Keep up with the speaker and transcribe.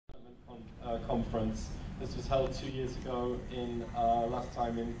conference. This was held 2 years ago in, last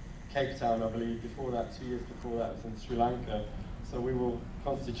time in Cape Town, I believe. Before that, 2 years before that, was in Sri Lanka. So we will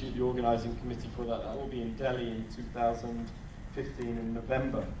constitute the organising committee for that. That will be in Delhi in 2015 in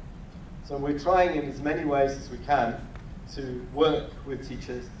November. So we're trying in as many ways as we can to work with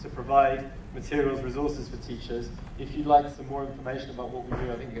teachers, to provide materials, resources for teachers. If you'd like some more information about what we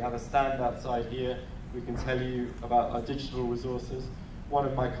do, I think we have a stand outside here. We can tell you about our digital resources. One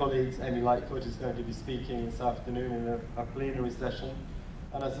of my colleagues, Amy Lightfoot, is going to be speaking this afternoon in a plenary session.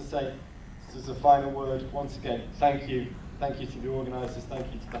 And as I say, this is a final word. Once again, thank you. Thank you to the organisers,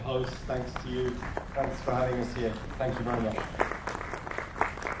 thank you to the hosts, thanks to you. Thanks for having us here. Thank you very much.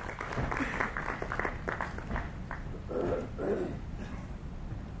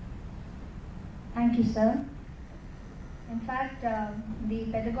 Thank you, sir. In fact, the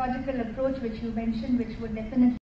pedagogical approach which you mentioned, which would definitely